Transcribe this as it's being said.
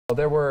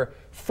There were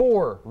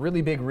 4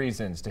 really big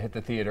reasons to hit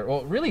the theater.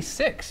 Well, really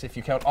 6 if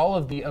you count all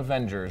of the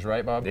Avengers,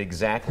 right, Bob?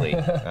 Exactly.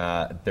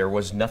 There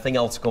was nothing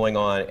else going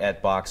on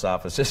at box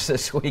offices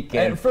this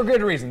weekend. And for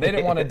good reason. They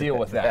didn't want to deal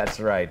with that. That's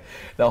right.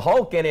 The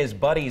Hulk and his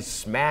buddies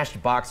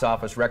smashed box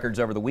office records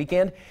over the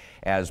weekend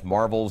as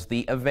Marvel's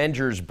The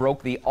Avengers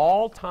broke the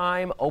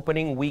all-time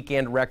opening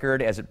weekend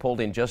record as it pulled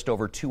in just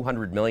over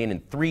 $200 million in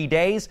 3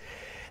 days.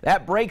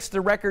 That breaks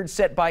the record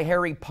set by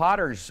Harry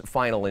Potter's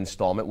final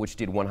installment, which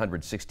did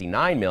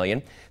 $169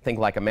 million. Think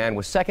Like a Man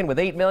was second with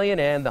 $8 million,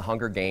 and The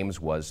Hunger Games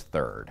was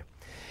third.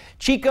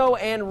 Chico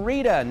and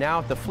Rita Now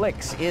at the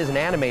Flicks is an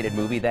animated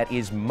movie that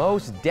is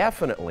most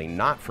definitely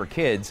not for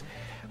kids.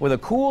 With a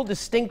cool,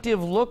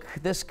 distinctive look,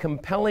 this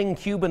compelling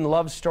Cuban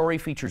love story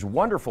features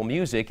wonderful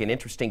music and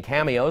interesting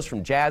cameos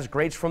from jazz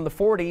greats from the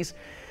 40s.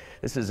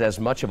 This is as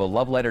much of a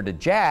love letter to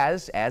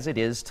jazz as it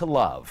is to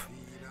love.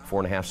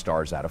 4.5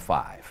 stars out of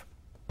 5.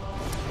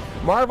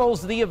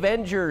 Marvel's The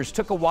Avengers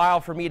took a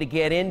while for me to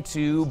get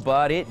into,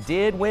 but it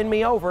did win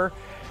me over.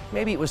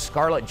 Maybe it was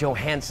Scarlett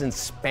Johansson's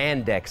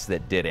spandex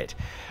that did it.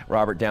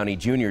 Robert Downey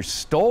Jr.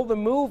 stole the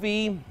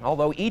movie,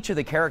 although each of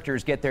the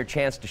characters get their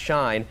chance to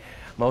shine.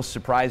 Most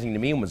surprising to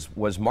me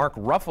was Mark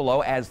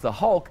Ruffalo as the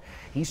Hulk.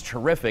 He's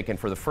terrific, and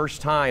for the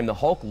first time, the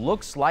Hulk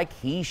looks like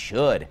he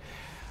should.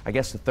 I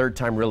guess the third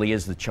time really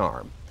is the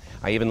charm.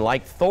 I even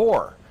like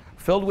Thor.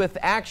 Filled with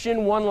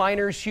action,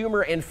 one-liners,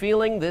 humor, and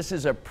feeling, this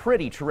is a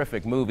pretty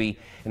terrific movie.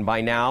 And by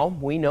now,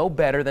 we know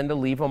better than to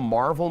leave a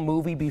Marvel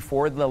movie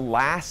before the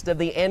last of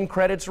the end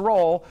credits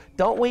roll,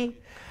 don't we?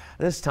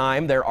 This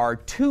time, there are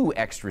 2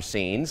 extra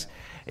scenes.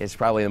 It's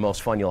probably the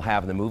most fun you'll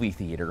have in the movie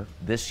theater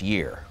this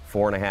year.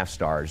 4.5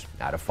 stars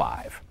out of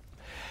 5.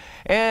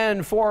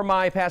 And for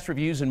my past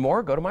reviews and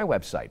more, go to my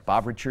website,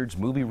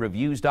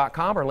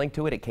 bobrichardsmoviereviews.com, or link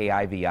to it at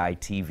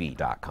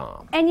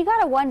KIVI-TV.com. And you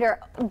got to wonder,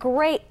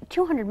 great,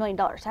 $200 million,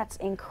 that's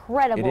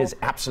incredible. It is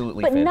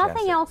absolutely fantastic. But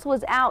nothing else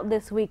was out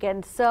this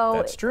weekend, so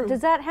that's true. Does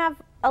that have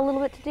a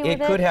little bit to do with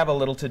it? It could have a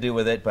little to do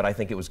with it, but I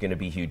think it was going to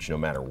be huge no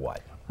matter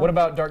what. What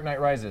about Dark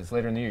Knight Rises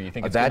later in the year? You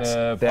think it's going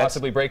to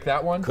possibly break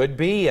that one? Could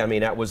be. I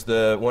mean, that was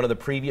one of the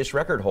previous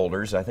record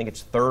holders. I think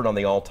it's 3rd on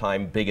the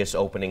all-time biggest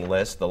opening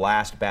list, the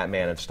last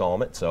Batman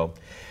installment. So,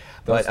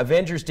 but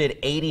Avengers did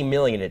 $80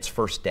 million its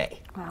first day.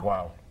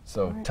 Wow.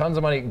 So tons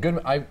of money. Good.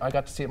 I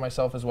got to see it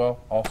myself as well.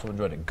 Also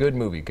enjoyed it. Good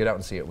movie. Get out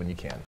and see it when you can.